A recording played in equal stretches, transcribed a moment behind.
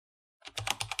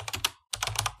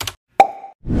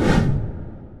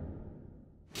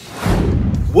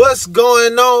What's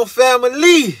going on,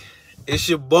 family? It's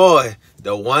your boy,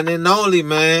 the one and only,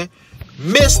 man,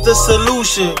 Mr.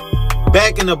 Solution,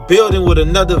 back in the building with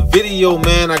another video,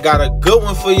 man. I got a good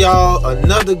one for y'all,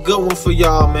 another good one for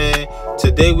y'all, man.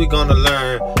 Today we're gonna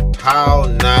learn how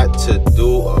not to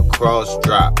do a cross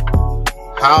drop.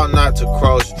 How not to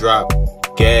cross drop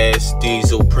gas,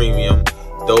 diesel, premium,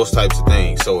 those types of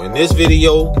things. So in this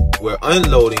video, we're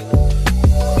unloading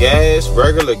gas,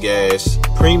 regular gas,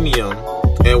 premium,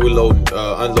 and we're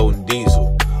unloading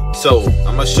diesel. So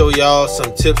I'm gonna show y'all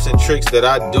some tips and tricks that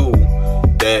I do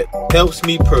that helps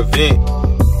me prevent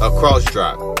a cross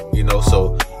drop, you know.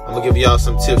 So I'm gonna give y'all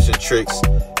some tips and tricks,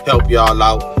 help y'all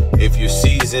out. If you're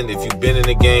seasoned, if you've been in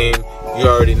the game, you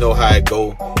already know how it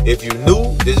go. If you're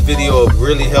new, this video will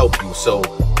really help you. So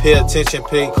pay attention,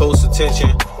 pay close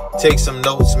attention, take some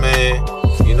notes, man.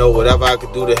 You know, whatever I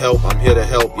could do to help, I'm here to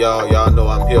help y'all. Y'all know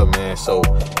I'm here, man. So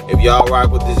if y'all rock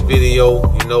with this video,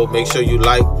 you know, make sure you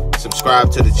like,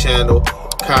 subscribe to the channel,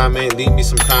 comment, leave me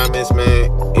some comments, man.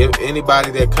 If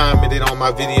anybody that commented on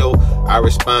my video, I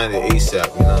responded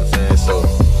ASAP, you know what I'm saying? So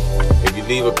if you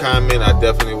leave a comment, I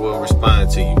definitely will respond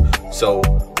to you. So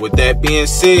with that being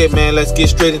said, man, let's get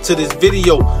straight into this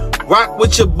video. Rock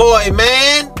with your boy,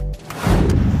 man.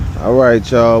 All right,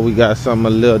 y'all, we got something a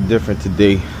little different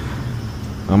today.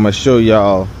 I'm gonna show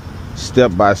y'all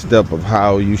step by step of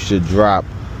how you should drop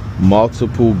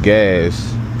multiple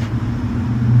gas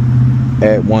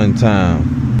at one time.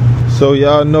 So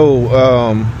y'all know,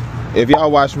 if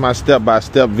y'all watch my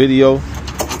step-by-step video,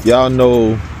 y'all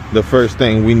know the first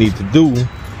thing we need to do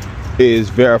is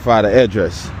verify the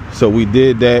address. So we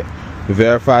did that,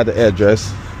 verify the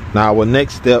address. Now our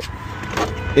next step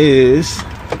is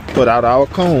put out our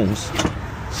cones,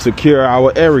 secure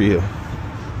our area.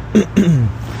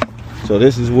 So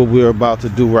this is what we're about to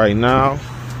do right now.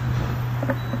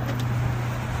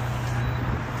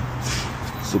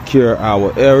 Secure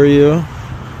our area,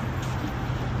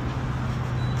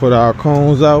 put our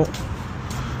cones out.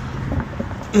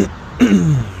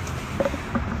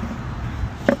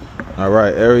 All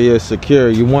right, area is secure.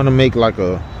 You want to make like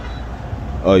a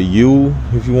U,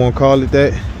 if you want to call it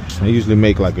that. I usually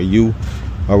make like a U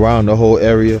around the whole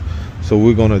area. So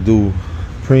we're gonna do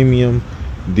premium,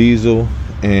 diesel,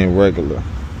 and regular.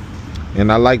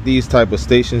 And I like these type of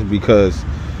stations because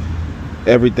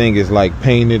everything is like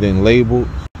painted and labeled.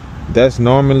 That's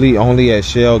normally only at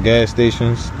Shell gas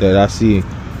stations that I see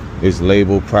is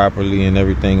labeled properly and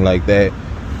everything like that.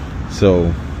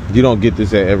 So you don't get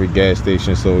this at every gas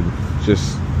station, so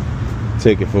just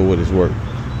take it for what it's worth.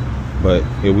 But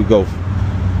here we go.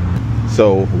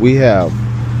 So we have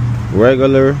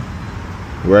regular,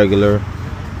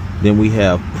 then we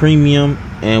have premium,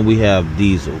 and we have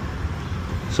diesel.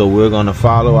 So we're gonna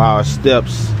follow our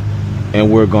steps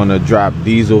and we're gonna drop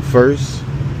diesel first,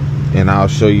 and I'll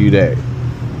show you that.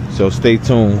 So stay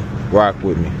tuned, rock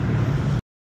with me.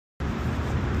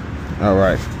 All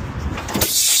right.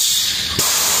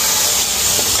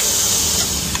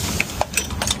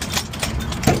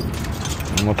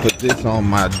 I'm gonna put this on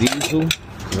my diesel,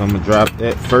 because I'm gonna drop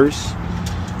that first,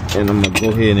 and I'm gonna go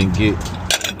ahead and get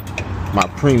my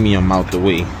premium out the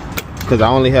way, because I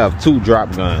only have 2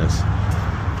 drop guns.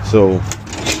 So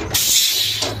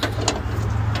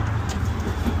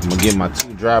I'm gonna get my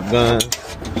 2 drop guns,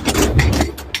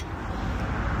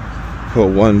 put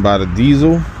one by the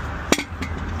diesel,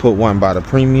 put one by the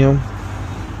premium.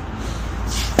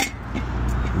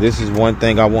 This is one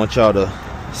thing I want y'all to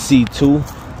see too.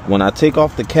 When I take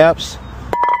off the caps,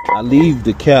 I leave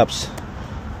the caps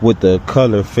with the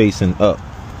color facing up.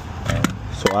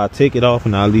 So I take it off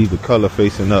and I leave the color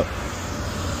facing up.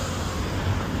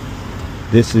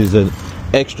 This is an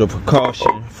extra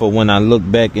precaution for when I look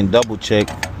back and double check,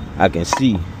 I can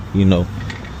see, you know,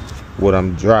 what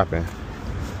I'm dropping.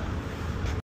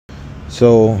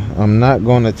 So I'm not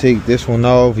going to take this one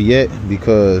off yet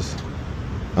because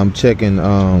I'm checking,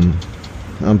 I'm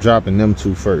dropping them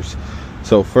 2 first.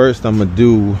 So first I'm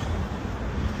gonna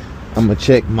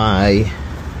check my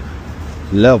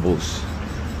levels,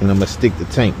 and I'm gonna stick the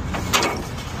tank.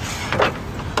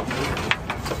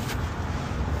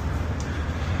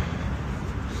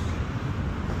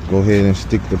 Go ahead and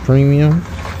stick the premium.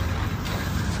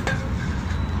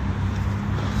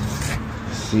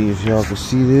 See if y'all can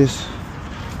see this.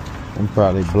 I'm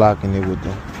probably blocking it with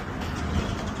the,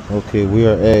 okay, we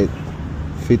are at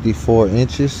 54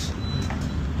 inches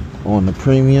on the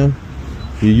premium.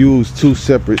 You use two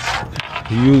separate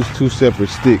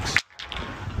sticks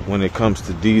when it comes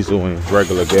to diesel and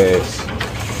regular gas,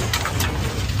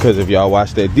 because if y'all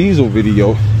watch that diesel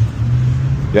video,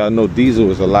 y'all know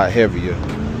diesel is a lot heavier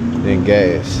than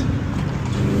gas.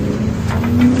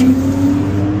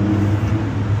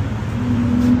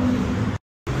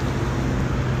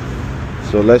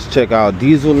 So let's check our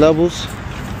diesel levels.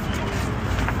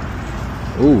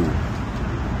 Ooh,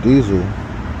 diesel.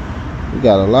 We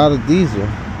got a lot of diesel.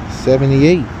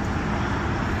 78.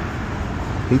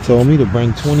 He told me to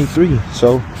bring 23.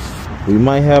 So we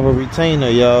might have a retainer,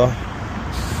 y'all.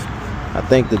 I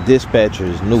think the dispatcher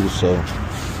is new, so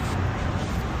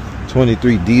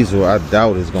 23 diesel, I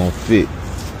doubt it's gonna fit.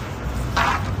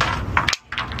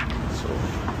 So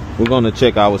we're gonna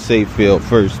check our safe field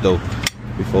first though,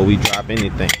 before we drop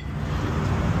anything.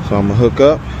 So I'm gonna hook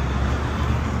up.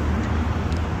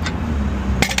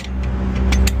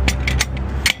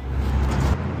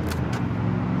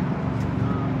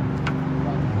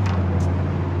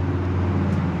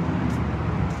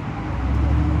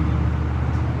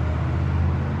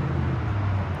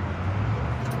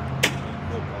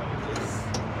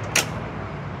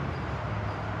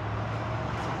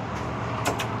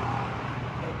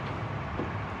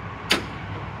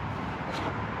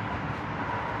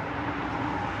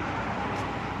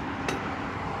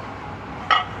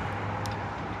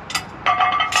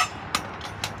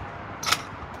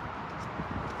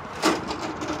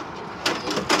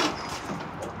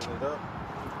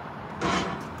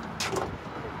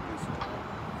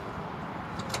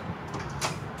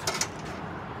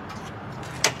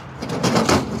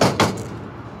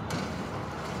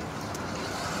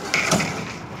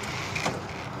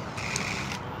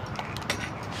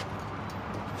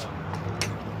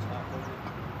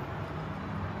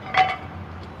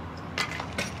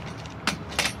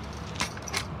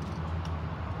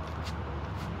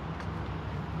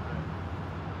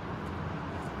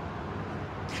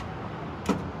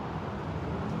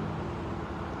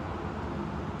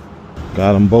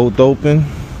 Got them both open. I'm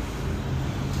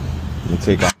gonna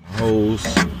take out the hose.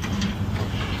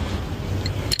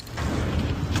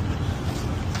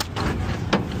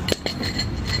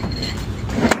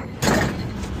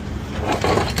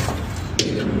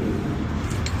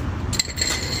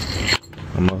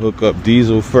 I'm gonna hook up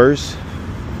diesel first.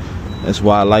 That's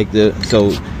why I like the,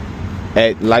 so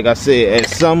like I said, at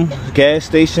some gas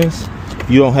stations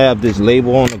you don't have this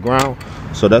label on the ground,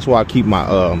 so that's why I keep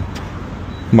my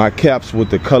my caps with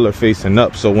the color facing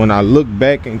up, so when I look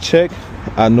back and check,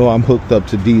 I know I'm hooked up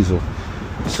to diesel.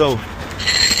 So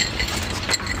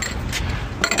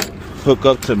hook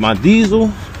up to my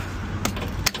diesel,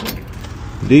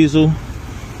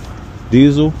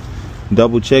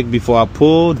 double check before I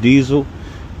pull. Diesel,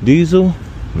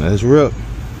 let's rip.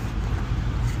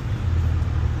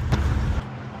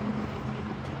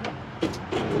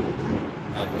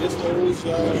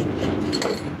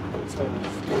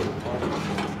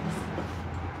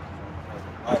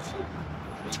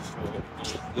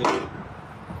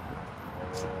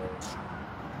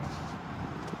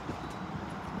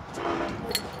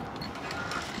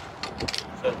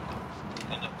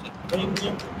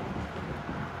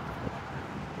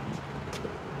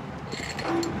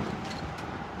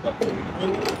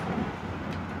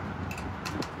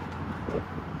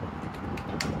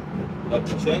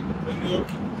 Check,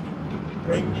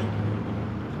 premium.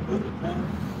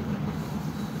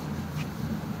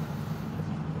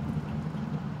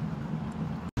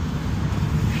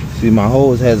 See, my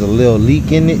hose has a little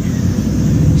leak in it.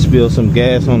 Spilled some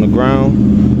gas on the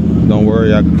ground. Don't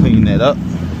worry, I can clean that up.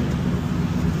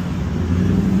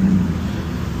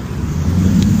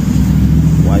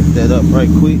 Wipe that up right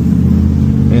quick.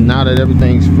 And now that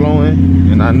everything's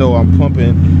flowing, and I know I'm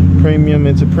pumping premium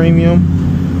into premium,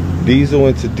 diesel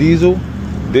into diesel,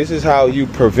 this is how you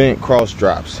prevent cross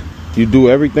drops. You do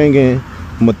everything in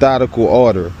methodical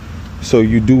order. So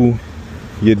you do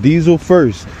your diesel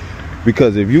first,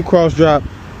 because if you cross drop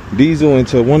diesel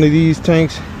into one of these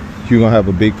tanks, you're gonna have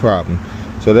a big problem.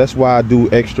 So that's why I do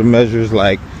extra measures,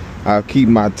 like I keep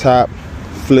my top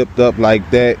flipped up like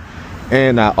that,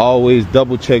 and I always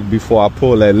double check before I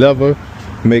pull that lever,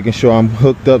 making sure I'm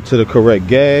hooked up to the correct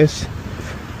gas.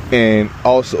 And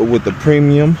also with the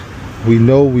premium, we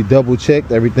know we double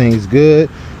checked everything's good.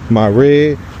 My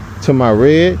red to my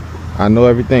red, I know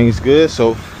everything's good.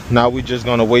 So now we just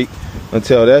gonna wait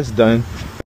until that's done.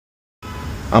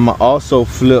 I'ma also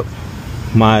flip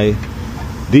my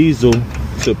diesel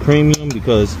to premium,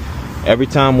 because every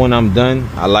time when I'm done,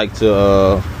 I like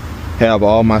to have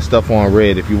all my stuff on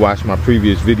red. If you watch my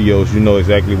previous videos, you know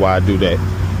exactly why I do that.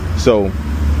 So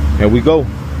here we go.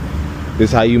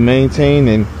 This is how you maintain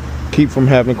and keep from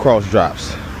having cross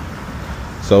drops.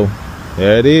 So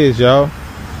there it is, y'all.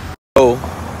 So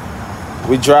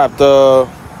we dropped our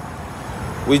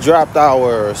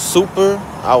super.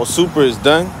 Our super is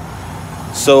done.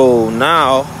 So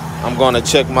now I'm gonna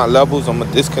check my levels. I'm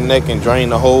gonna disconnect and drain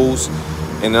the hose,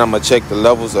 and then I'm gonna check the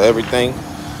levels of everything,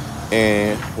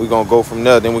 and we're gonna go from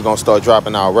there. Then we're gonna start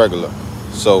dropping our regular.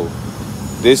 So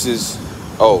this is,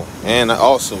 oh, and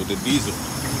also the diesel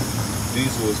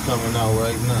is coming out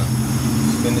right now.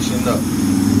 It's finishing up.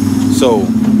 So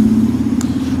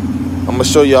I'm gonna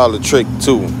show y'all a trick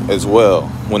too as well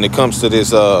when it comes to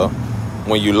this.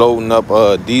 When you loading up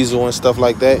diesel and stuff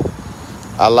like that,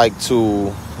 I like to,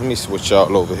 let me switch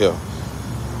y'all over here.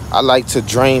 I like to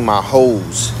drain my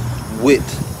hose with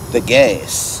the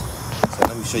gas. So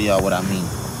let me show y'all what I mean.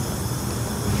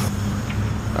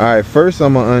 All right, first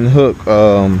I'm gonna unhook.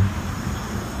 I'm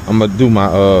gonna do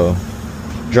my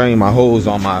drain my hose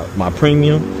on my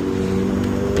premium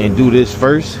and do this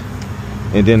first,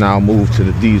 and then I'll move to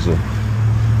the diesel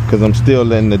because I'm still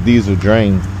letting the diesel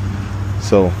drain.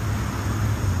 So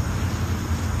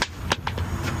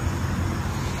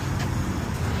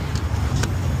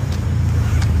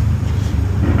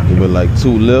give it like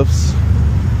 2 lifts,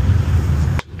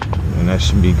 and that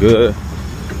should be good.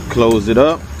 Close it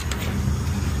up,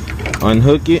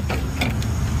 unhook it.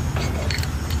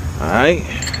 All right,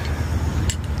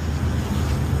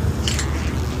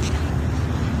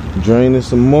 drain it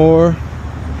some more.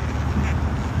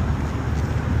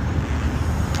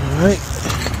 All right,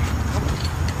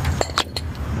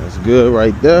 that's good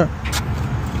right there.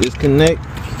 Disconnect.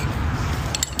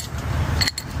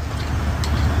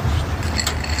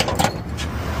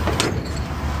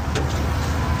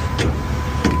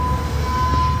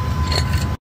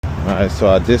 Alright, so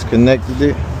I disconnected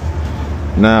it.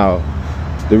 Now,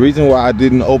 the reason why I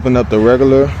didn't open up the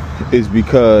regular is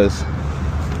because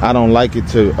I don't like it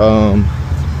to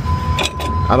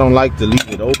I don't like to leave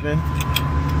it open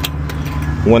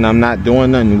when I'm not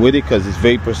doing nothing with it, because it's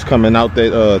vapors coming out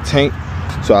that tank.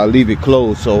 So I leave it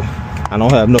closed so I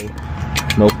don't have no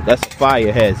that's a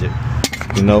fire hazard,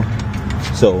 you know.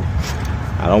 So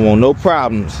I don't want no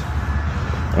problems.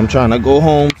 I'm trying to go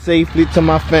home safely to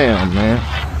my fam, man.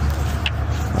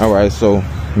 All right, so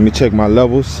let me check my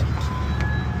levels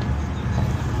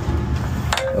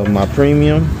of my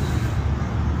premium.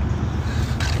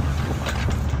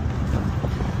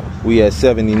 We at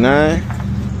 79.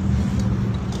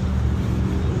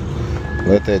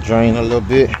 Let that drain a little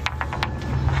bit.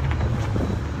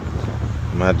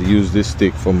 I'm gonna have to use this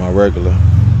stick for my regular.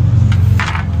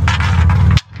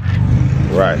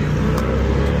 Right.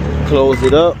 Close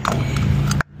it up.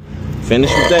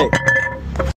 Finish with that.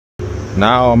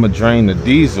 Now I'm gonna drain the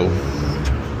diesel.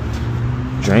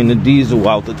 Drain the diesel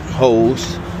out the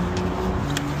hose.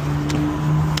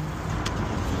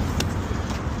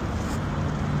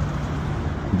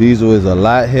 Diesel is a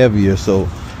lot heavier, so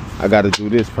I got to do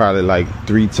this probably like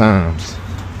 3 times.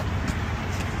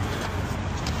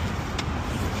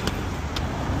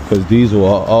 Because diesel will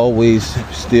always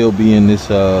still be in this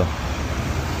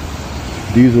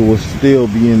diesel will still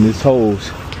be in this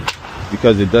hose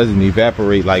because it doesn't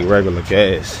evaporate like regular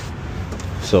gas.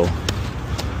 So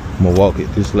I'm gonna walk it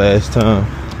this last time.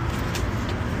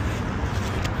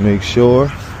 Make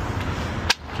sure.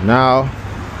 Now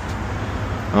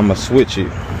I'm gonna switch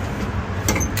it.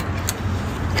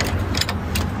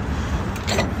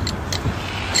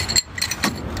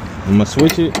 I'm gonna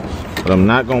switch it, but I'm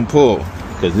not gonna pull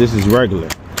because this is regular.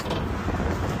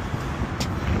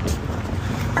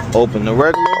 Open the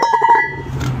regular.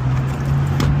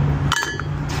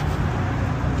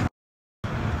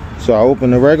 So I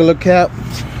open the regular cap,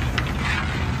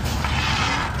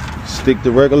 stick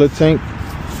the regular tank.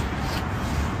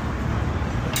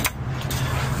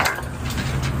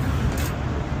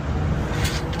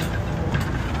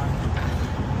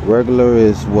 Regular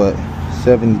is what,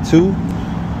 72?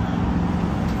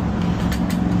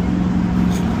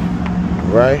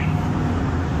 Right?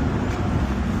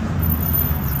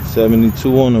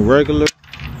 72 on the regular.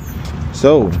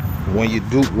 So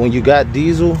when you got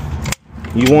diesel,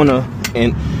 you wanna,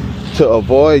 and to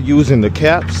avoid using the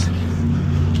caps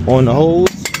on the hose,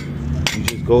 you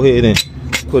just go ahead and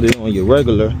put it on your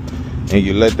regular and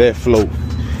you let that float,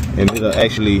 and it'll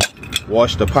actually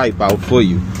wash the pipe out for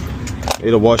you.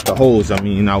 It'll wash the hose,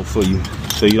 out for you,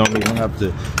 so you don't even have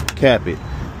to cap it.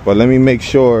 But let me make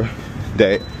sure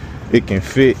that it can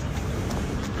fit.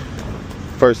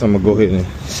 First I'm gonna go ahead and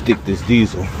stick this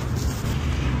diesel.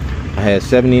 I had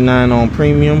 79 on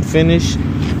premium finish,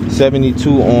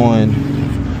 72 on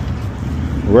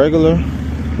regular,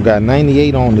 got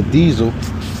 98 on the diesel.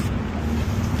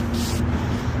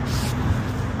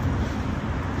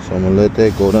 So I'm gonna let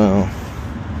that go down.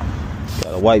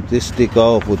 Gotta wipe this stick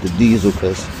off with the diesel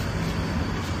because,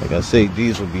 like I say,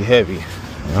 diesel be heavy.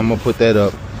 And I'm gonna put that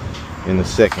up in a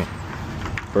second.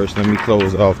 First, let me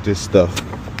close off this stuff.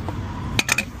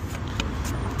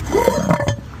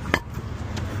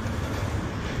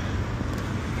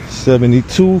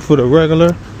 $72 for the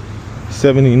regular,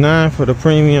 $79 for the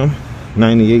premium,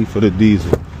 $98 for the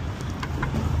diesel.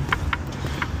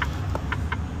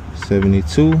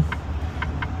 72,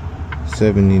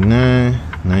 79,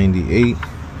 98.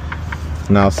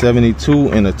 Now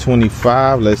 72 and a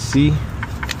 25, let's see.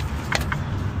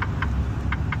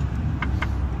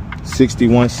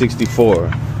 61, 64.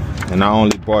 And I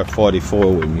only brought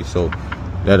 44 with me, so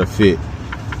that'll fit.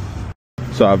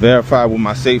 So I verified with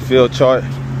my safe field chart.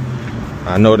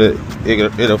 I know that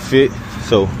it'll fit,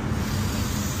 so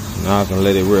now I can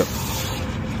let it rip.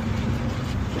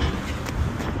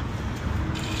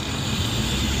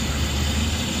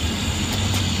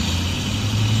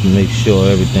 Make sure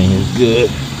everything is good.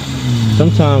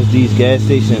 Sometimes these gas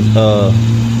stations,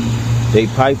 they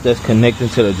pipe that's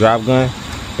connected to the drop gun,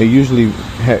 it usually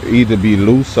either be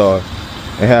loose or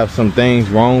they have some things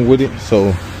wrong with it.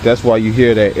 So that's why you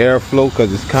hear that airflow,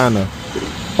 because it's kind of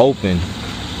open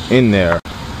in there.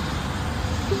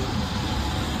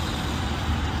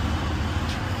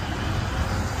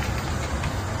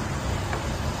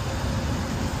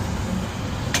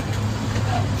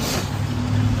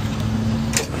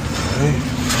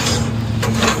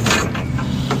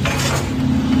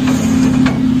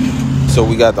 So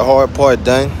we got the hard part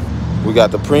done. We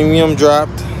got the premium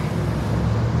dropped.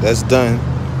 That's done.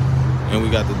 And we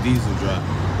got the diesel dropped.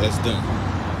 That's done.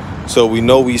 So we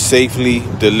know we safely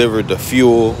delivered the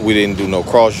fuel. We didn't do no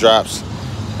cross drops.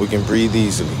 We can breathe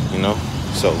easily, you know?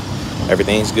 So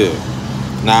everything's good.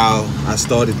 Now I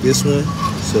started this one.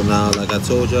 So now, like I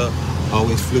told y'all, I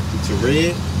always flipped it to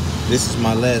red. This is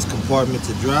my last compartment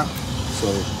to drop.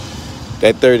 So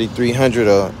that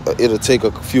 3300, it'll take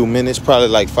a few minutes, probably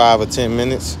like 5 or 10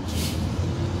 minutes.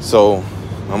 So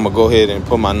I'm gonna go ahead and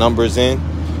put my numbers in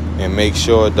and make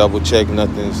sure, double check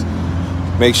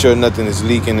make sure nothing is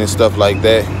leaking and stuff like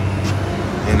that.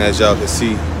 And as y'all can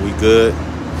see, we good.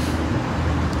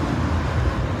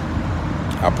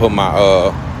 I put my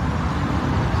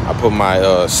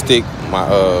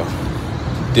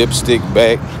dipstick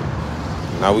back.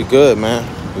 Now we good, man.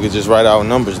 We can just write our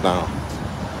numbers down.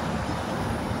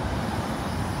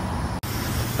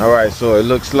 All right, so it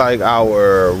looks like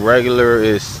our regular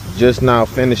is just now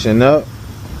finishing up.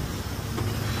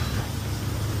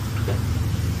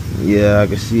 Yeah, I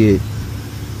can see it.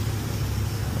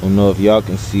 I don't know if y'all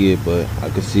can see it, but I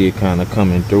can see it kind of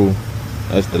coming through.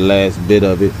 That's the last bit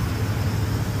of it.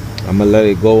 I'm gonna let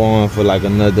it go on for like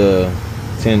another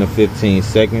 10 or 15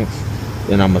 seconds.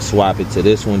 Then I'm gonna swap it to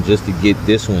this one just to get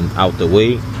this one out the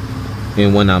way.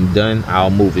 And when I'm done,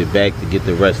 I'll move it back to get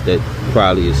the rest that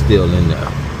probably is still in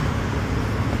there.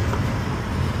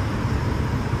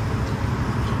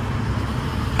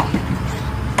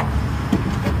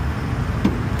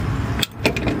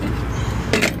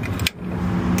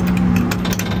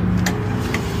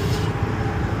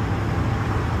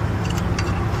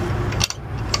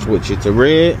 Switch it to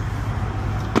red.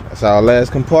 That's our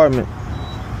last compartment.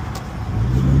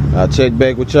 I'll check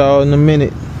back with y'all in a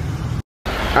minute.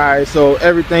 Alright, so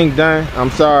everything done. I'm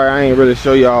sorry I ain't really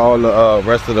show y'all the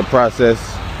rest of the process.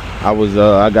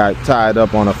 I got tied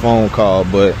up on a phone call,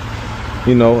 but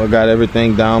you know, I got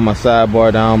everything down, my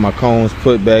sidebar down, my cones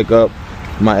put back up,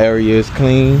 my area is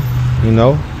clean, you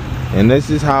know. And this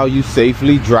is how you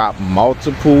safely drop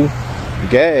multiple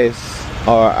gas,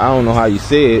 or I don't know how you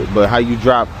say it, but how you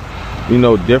drop, you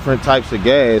know, different types of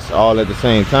gas all at the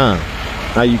same time.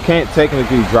 Now you can't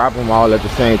technically drop them all at the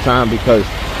same time because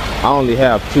I only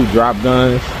have 2 drop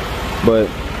guns, but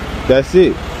that's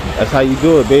it. That's how you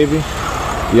do it, baby.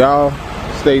 Y'all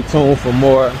stay tuned for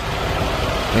more,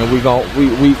 and we gon'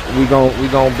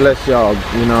 bless y'all.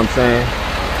 You know what I'm saying?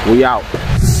 We out.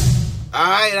 All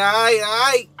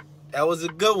right. That was a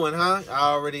good one, huh?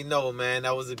 I already know, man.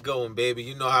 That was a good one, baby.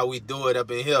 You know how we do it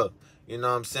up in here. You know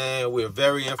what I'm saying? We're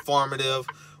very informative.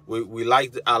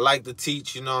 I like to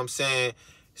teach, you know what I'm saying?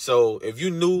 So if you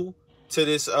new to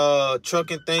this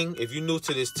trucking thing, if you new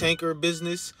to this tanker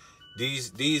business,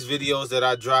 these videos that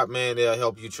I drop, man, they'll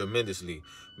help you tremendously.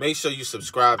 Make sure you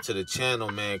subscribe to the channel,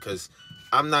 man, because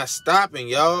I'm not stopping,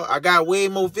 y'all. I got way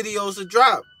more videos to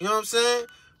drop. You know what I'm saying?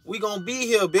 We gonna be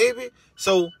here, baby.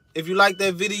 So if you like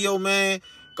that video, man,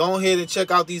 go ahead and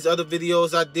check out these other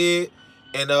videos I did.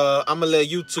 And I'm gonna let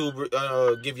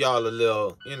YouTube give y'all a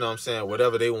little, you know what I'm saying,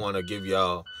 whatever they want to give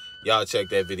y'all. Y'all check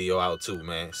that video out too,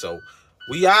 man. So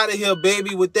we out of here,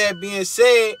 baby. With that being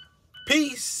said,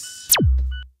 peace.